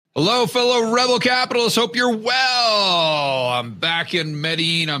Hello, fellow rebel capitalists. Hope you're well. I'm back in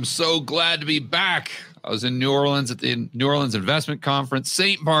Medellin. I'm so glad to be back. I was in New Orleans at the New Orleans Investment Conference,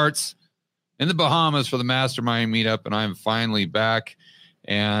 St. Bart's in the Bahamas for the Mastermind meetup, and I'm finally back.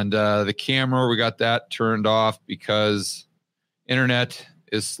 And the camera, we got that turned off because internet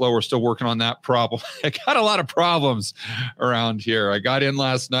is slow. We're still working on that problem. I got a lot of problems around here. I got in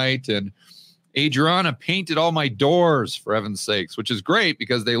last night and Adriana painted all my doors, for heaven's sakes, which is great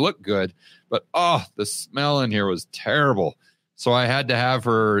because they look good. But, the smell in here was terrible. So I had to have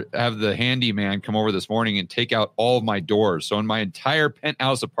the handyman come over this morning and take out all of my doors. So in my entire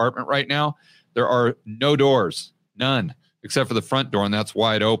penthouse apartment right now, there are no doors, none, except for the front door, and that's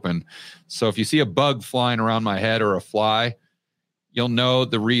wide open. So if you see a bug flying around my head or a fly, you'll know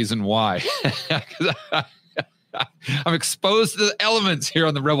the reason why. I'm exposed to the elements here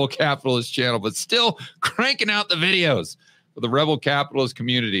on the Rebel Capitalist channel, but still cranking out the videos for the Rebel Capitalist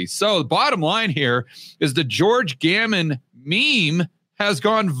community. So the bottom line here is the George Gammon meme has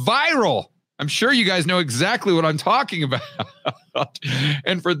gone viral. I'm sure you guys know exactly what I'm talking about.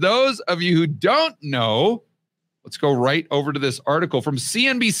 And for those of you who don't know, let's go right over to this article from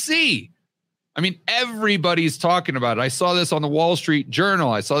CNBC. I mean, everybody's talking about it. I saw this on the Wall Street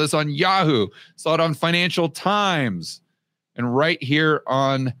Journal. I saw this on Yahoo, saw it on Financial Times, and right here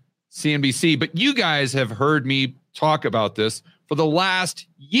on CNBC. But you guys have heard me talk about this for the last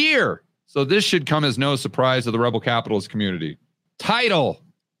year. So this should come as no surprise to the Rebel Capitalist community. Title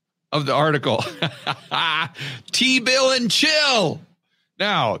of the article, T-bill and chill.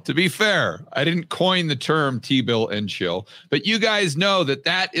 Now, to be fair, I didn't coin the term T-bill and chill, but you guys know that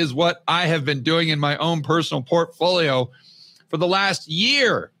that is what I have been doing in my own personal portfolio for the last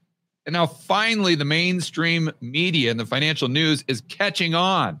year. And now finally, the mainstream media and the financial news is catching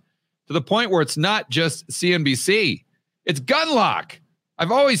on to the point where it's not just CNBC, it's Gunlock.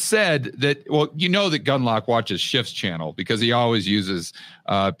 I've always said that, well, you know that Gunlock watches Schiff's channel because he always uses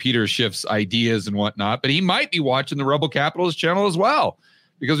Peter Schiff's ideas and whatnot, but he might be watching the Rebel Capitalist channel as well.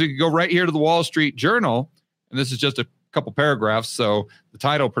 Because we could go right here to the Wall Street Journal, and this is just a couple paragraphs, so the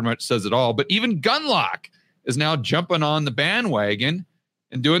title pretty much says it all. But even Gunlock is now jumping on the bandwagon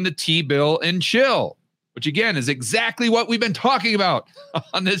and doing the T-bill and chill, which again is exactly what we've been talking about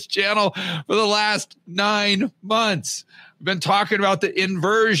on this channel for the last 9 months. We've been talking about the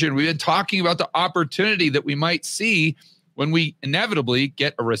inversion. We've been talking about the opportunity that we might see when we inevitably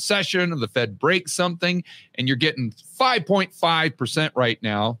get a recession or the Fed breaks something, and you're getting 5.5% right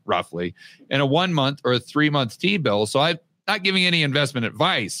now, roughly, in a 1 month or a 3 month T-bill. So I'm not giving any investment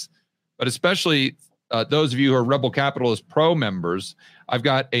advice, but especially those of you who are Rebel Capitalist Pro members, I've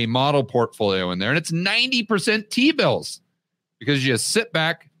got a model portfolio in there, and it's 90% T-bills because you just sit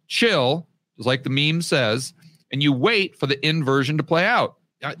back, chill, just like the meme says, and you wait for the inversion to play out.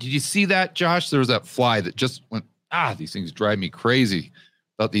 Did you see that, Josh? There was that fly that just went, these things drive me crazy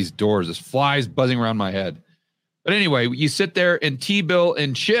about these doors. This flies buzzing around my head. But anyway, you sit there and T-bill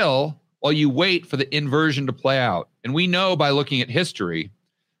and chill while you wait for the inversion to play out. And we know by looking at history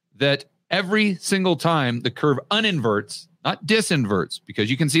that every single time the curve uninverts, not disinverts, because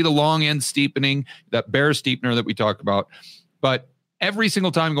you can see the long end steepening, that bear steepener that we talk about. But every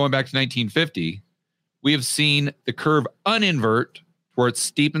single time going back to 1950, we have seen the curve uninvert where it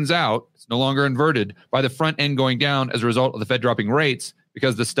steepens out. It's no longer inverted by the front end going down as a result of the Fed dropping rates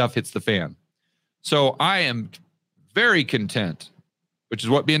because the stuff hits the fan. So I am very content, which is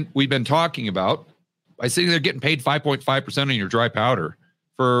what we've been talking about, by sitting there getting paid 5.5% on your dry powder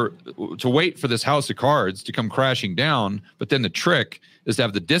to wait for this house of cards to come crashing down. But then the trick is to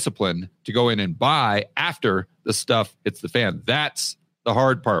have the discipline to go in and buy after the stuff hits the fan. That's the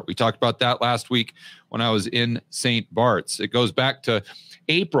hard part. We talked about that last week when I was in St. Bart's. It goes back to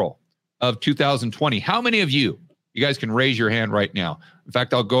April of 2020. How many of you guys can raise your hand right now? In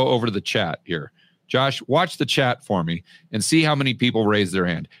fact, I'll go over to the chat here. Josh, watch the chat for me and see how many people raise their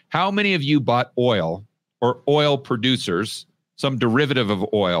hand. How many of you bought oil or oil producers, some derivative of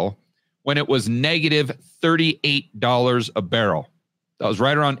oil, when it was negative $38 a barrel? That was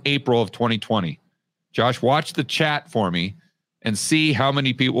right around April of 2020. Josh, watch the chat for me and see how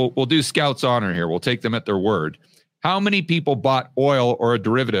many people. We'll do Scout's honor here. We'll take them at their word. How many people bought oil or a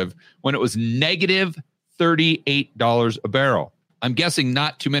derivative when it was negative $38 a barrel? I'm guessing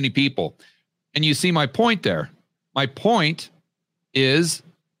not too many people. And you see my point there. My point is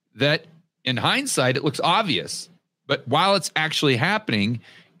that in hindsight, it looks obvious. But while it's actually happening,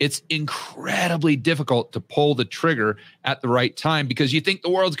 it's incredibly difficult to pull the trigger at the right time because you think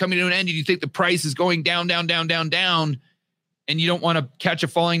the world's coming to an end and you think the price is going down, down, down, down, down, and you don't want to catch a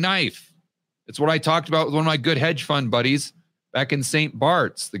falling knife. It's what I talked about with one of my good hedge fund buddies back in St.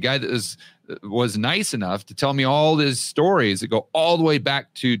 Bart's, the guy that was nice enough to tell me all his stories that go all the way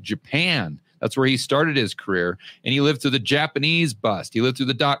back to Japan. That's where he started his career. And he lived through the Japanese bust. He lived through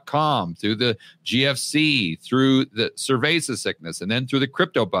the .com, through the GFC, through the cerveza sickness, and then through the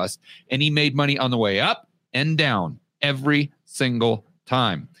crypto bust. And he made money on the way up and down every single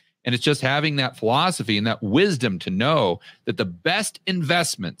time. And it's just having that philosophy and that wisdom to know that the best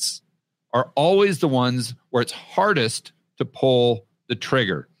investments are always the ones where it's hardest to pull the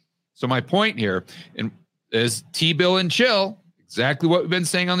trigger. So my point here is T-bill and chill. Exactly what we've been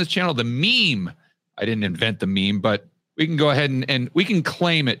saying on this channel. The meme, I didn't invent the meme, but we can go ahead and we can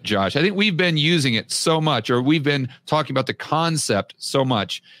claim it, Josh. I think we've been using it so much, or we've been talking about the concept so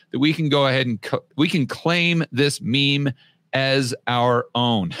much that we can go ahead and we can claim this meme as our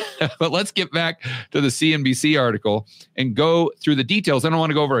own. But let's get back to the CNBC article and go through the details. I don't want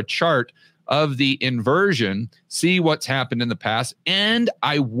to go over a chart of the inversion, see what's happened in the past, and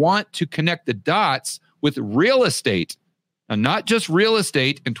I want to connect the dots with real estate. And not just real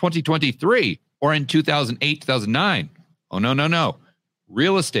estate in 2023 or in 2008, 2009. Oh, no.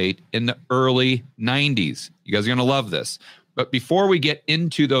 Real estate in the early 90s. You guys are going to love this. But before we get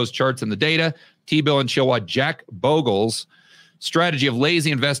into those charts and the data, T-bill and chill, Jack Bogle's strategy of lazy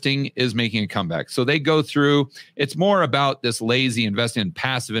investing is making a comeback. So they go through, it's more about this lazy investing and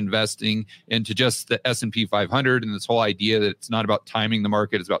passive investing into just the S&P 500 and this whole idea that it's not about timing the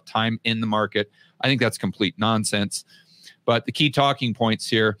market, it's about time in the market. I think that's complete nonsense. But the key talking points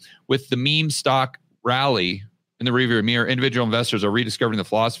here, with the meme stock rally in the rearview mirror, individual investors are rediscovering the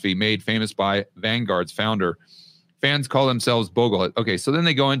philosophy made famous by Vanguard's founder. Fans call themselves Bogle. Okay, so then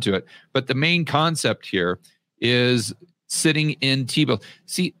they go into it. But the main concept here is sitting in T-bills.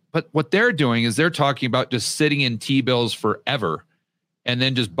 See, but what they're doing is they're talking about just sitting in T-bills forever and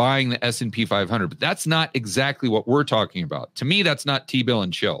then just buying the S&P 500. But that's not exactly what we're talking about. To me, that's not T-bill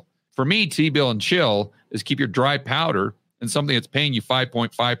and chill. For me, T-bill and chill is keep your dry powder and something that's paying you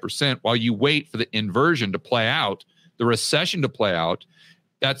 5.5% while you wait for the inversion to play out, the recession to play out.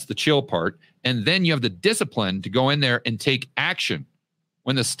 That's the chill part. And then you have the discipline to go in there and take action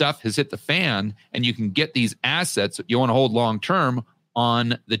when the stuff has hit the fan and you can get these assets that you want to hold long-term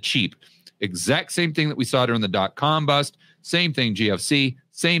on the cheap. Exact same thing that we saw during the .com bust, same thing GFC,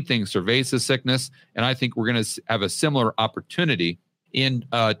 same thing cerveza sickness. And I think we're going to have a similar opportunity in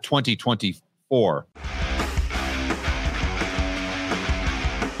 2024.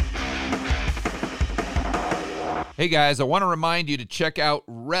 Hey guys, I want to remind you to check out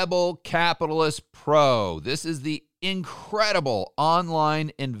Rebel Capitalist Pro. This is the incredible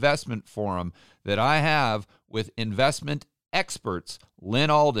online investment forum that I have with investment experts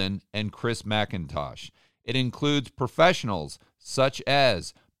Lynn Alden and Chris McIntosh. It includes professionals such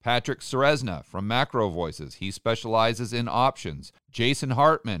as Patrick Ceresna from Macro Voices. He specializes in options. Jason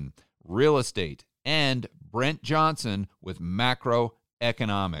Hartman, real estate, and Brent Johnson with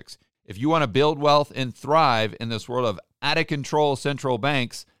macroeconomics. If you want to build wealth and thrive in this world of out-of-control central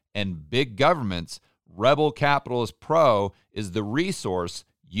banks and big governments, Rebel Capitalist Pro is the resource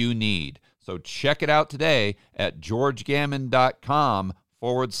you need. So check it out today at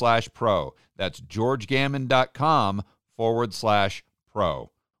georgegammon.com/pro. That's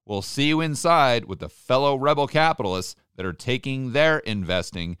georgegammon.com/pro. We'll see you inside with the fellow Rebel capitalists that are taking their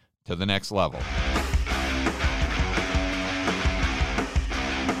investing to the next level.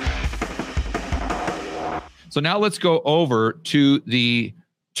 So now let's go over to the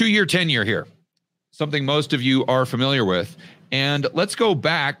 2-year, 10-year here, something most of you are familiar with. And let's go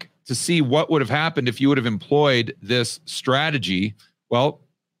back to see what would have happened if you would have employed this strategy. Well,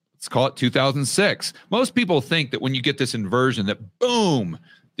 let's call it 2006. Most people think that when you get this inversion that boom,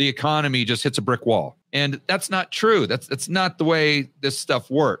 the economy just hits a brick wall. And that's not true. That's not the way this stuff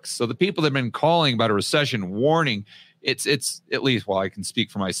works. So the people that have been calling about a recession, warning, it's at least, well, I can speak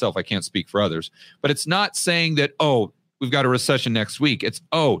for myself. I can't speak for others. But it's not saying that, oh, we've got a recession next week. It's,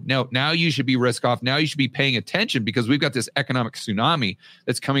 oh, no, now you should be risk off. Now you should be paying attention because we've got this economic tsunami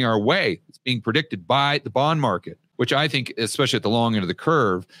that's coming our way. It's being predicted by the bond market, which I think, especially at the long end of the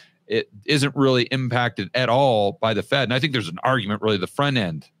curve, it isn't really impacted at all by the Fed. And I think there's an argument, really, the front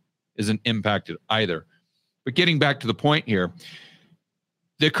end isn't impacted either. But getting back to the point here,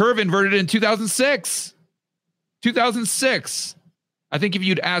 the curve inverted in 2006. 2006. I think if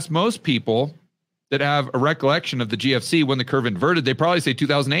you'd ask most people that have a recollection of the GFC when the curve inverted, they probably say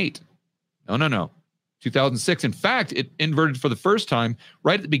 2008. No. 2006. In fact, it inverted for the first time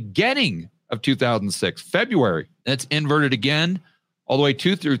right at the beginning of 2006, February. It's inverted again all the way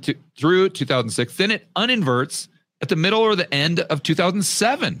through 2006. Then it uninverts at the middle or the end of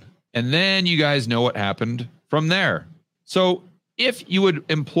 2007. And then you guys know what happened from there. So if you would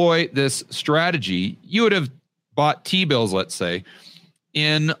employ this strategy, you would have bought T-bills, let's say,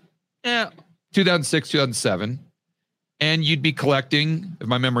 in 2006, 2007, and you'd be collecting, if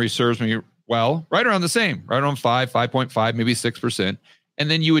my memory serves me well, right around the same, right around 5.5, maybe 6%. And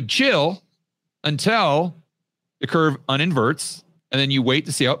then you would chill until the curve uninverts, and then you wait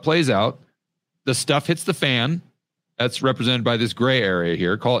to see how it plays out. The stuff hits the fan. That's represented by this gray area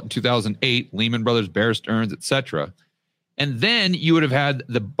here. Call it in 2008, Lehman Brothers, Bear Stearns, etc. And then you would have had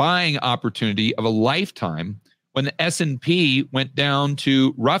the buying opportunity of a lifetime when the S&P went down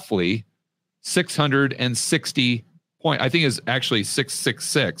to roughly 660 point. I think it's actually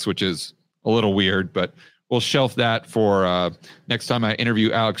 666, which is a little weird, but we'll shelf that for next time I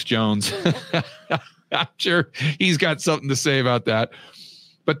interview Alex Jones. I'm sure he's got something to say about that.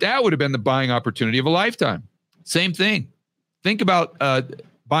 But that would have been the buying opportunity of a lifetime. Same thing. Think about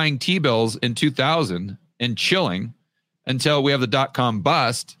buying T-bills in 2000 and chilling until we have the dot-com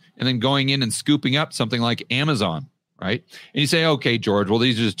bust, and then going in and scooping up something like Amazon, right? And you say, okay, George, well,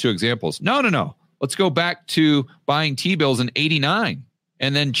 these are just two examples. No. Let's go back to buying T-bills in 89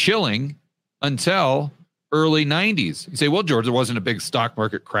 and then chilling until early 90s. You say, well, George, there wasn't a big stock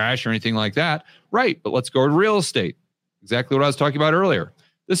market crash or anything like that. Right, but let's go to real estate. Exactly what I was talking about earlier.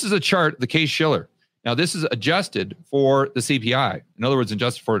 This is a chart, the Case-Shiller. Now, this is adjusted for the CPI. In other words,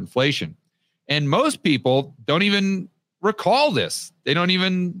 adjusted for inflation. And most people don't even recall this. They don't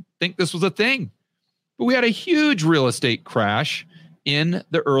even think this was a thing. But we had a huge real estate crash in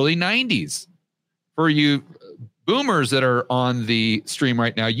the early 90s. For you boomers that are on the stream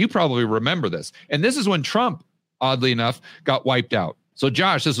right now, you probably remember this. And this is when Trump, oddly enough, got wiped out. So,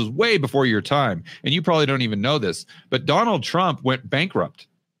 Josh, this was way before your time, and you probably don't even know this, but Donald Trump went bankrupt,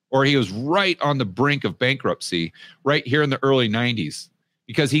 or he was right on the brink of bankruptcy right here in the early 90s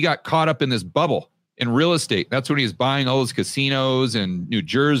because he got caught up in this bubble in real estate. That's when he was buying all those casinos in New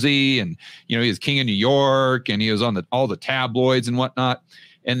Jersey, and he was king of New York, and he was on all the tabloids and whatnot.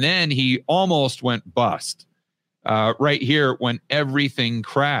 And then he almost went bust right here when everything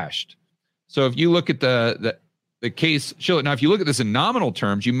crashed. So if you look at the Case-Shiller, now if you look at this in nominal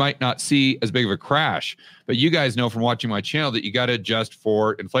terms, you might not see as big of a crash, but you guys know from watching my channel that you got to adjust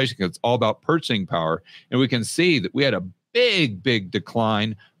for inflation because it's all about purchasing power. And we can see that we had a big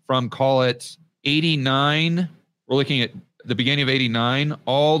decline from, call it 89. We're looking at the beginning of 89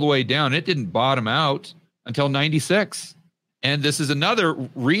 all the way down. It didn't bottom out until 96. And this is another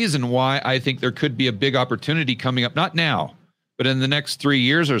reason why I think there could be a big opportunity coming up, not now, but in the next 3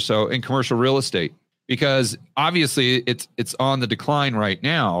 years or so in commercial real estate, because obviously it's on the decline right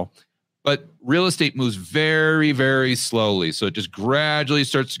now, but real estate moves very slowly. So it just gradually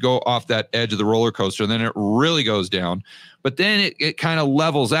starts to go off that edge of the roller coaster, and then it really goes down. But then it kind of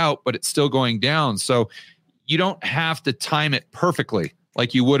levels out, but it's still going down. So you don't have to time it perfectly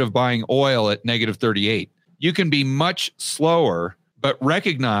like you would have buying oil at negative 38. You can be much slower, but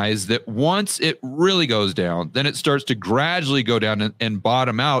recognize that once it really goes down, then it starts to gradually go down and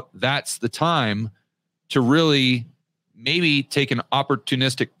bottom out. That's the time to really maybe take an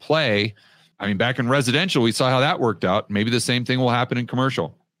opportunistic play. I mean, back in residential, we saw how that worked out. Maybe the same thing will happen in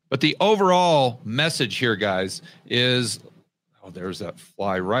commercial. But the overall message here, guys, is, oh, there's that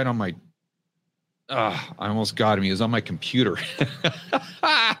fly right on my, I almost got him. He was on my computer.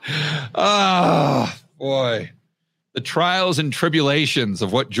 Boy, the trials and tribulations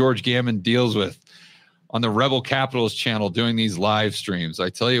of what George Gammon deals with on the Rebel Capitalist channel doing these live streams.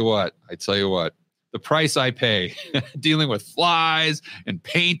 I tell you what, the price I pay dealing with flies and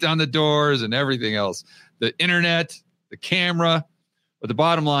paint on the doors and everything else, the internet, the camera. But the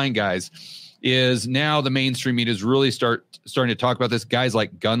bottom line, guys, is now the mainstream media is really starting to talk about this. Guys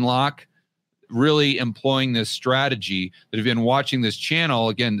like Gunlock really employing this strategy that have been watching this channel.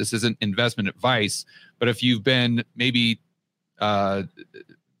 Again, this isn't investment advice, but if you've been maybe, if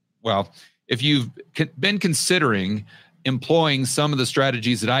you've been considering employing some of the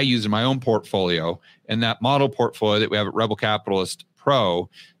strategies that I use in my own portfolio and that model portfolio that we have at Rebel Capitalist Pro,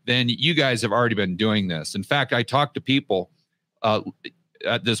 then you guys have already been doing this. In fact, I talked to people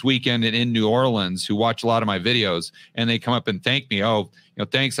at this weekend in New Orleans who watch a lot of my videos, and they come up and thank me. Oh,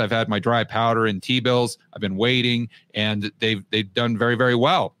 thanks. I've had my dry powder in T-bills. I've been waiting, and they've done very, very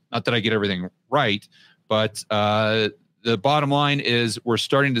well. Not that I get everything right, but the bottom line is we're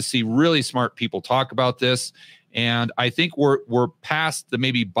starting to see really smart people talk about this. And I think we're past the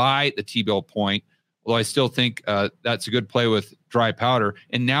maybe buy the T-bill point, although I still think that's a good play with dry powder.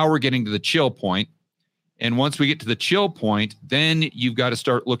 And now we're getting to the chill point. And once we get to the chill point, then you've got to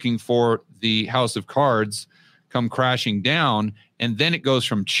start looking for the house of cards come crashing down. And then it goes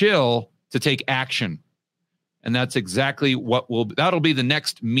from chill to take action. And that's exactly that'll be the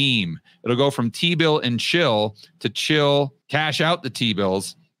next meme. It'll go from T-bill and chill to chill, cash out the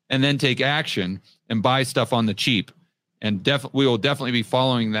T-bills, and then take action and buy stuff on the cheap. And we will definitely be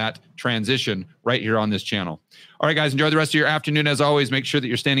following that transition right here on this channel. All right, guys, enjoy the rest of your afternoon. As always, make sure that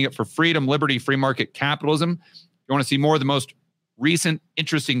you're standing up for freedom, liberty, free market capitalism. If you want to see more of the most recent,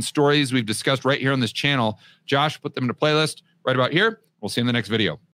 interesting stories we've discussed right here on this channel, Josh put them in a playlist right about here. We'll see you in the next video.